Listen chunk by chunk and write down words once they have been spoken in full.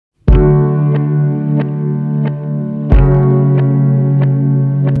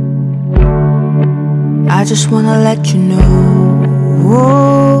I just wanna let you know,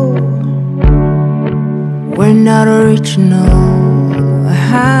 whoa, we're not original.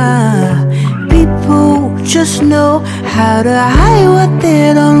 People just know how to hide what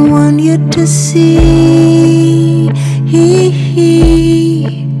they don't want you to see.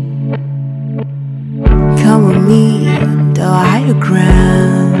 Come with me, the higher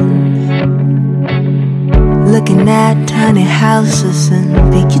ground, looking at tiny houses and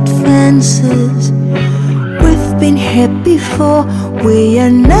picket fences. We've been here before, we are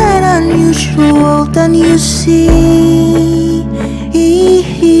not unusual, don't you see?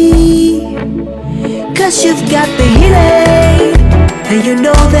 'Cause you've got the healing, and you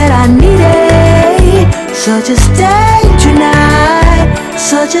know that I need it. So just stay tonight,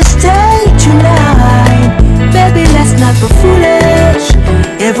 so just stay tonight. Baby, let's not be foolish,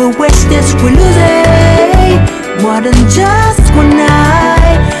 if we waste this we lose it. More than just one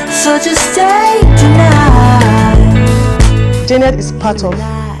night, so just stay tonight. Janet is part of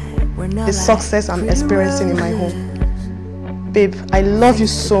the success I'm experiencing in my home. Babe, I love you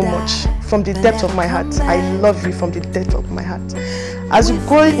so much from the depth of my heart. I love you from the depth of my heart. As you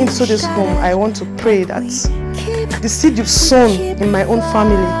go into this home, I want to pray that the seed you've sown in my own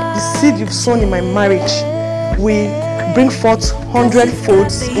family, the seed you've sown in my marriage, will bring forth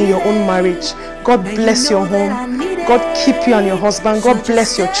 100-folds in your own marriage. God bless your home. God keep you and your husband. God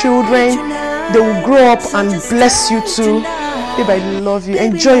bless your children. They will grow up and bless you too. Babe, I love you.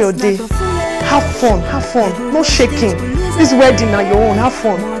 Enjoy your day. Have fun. Have fun. No shaking. This wedding are your own. Have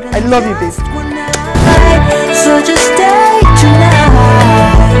fun. I love you, babe. So just stay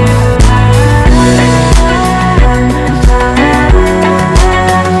tonight.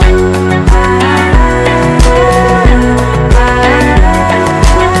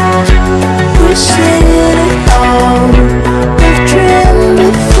 We've seen it all. We've dreamed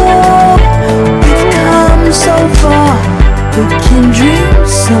before. We've come so far. We can dream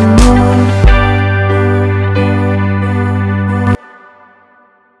some more.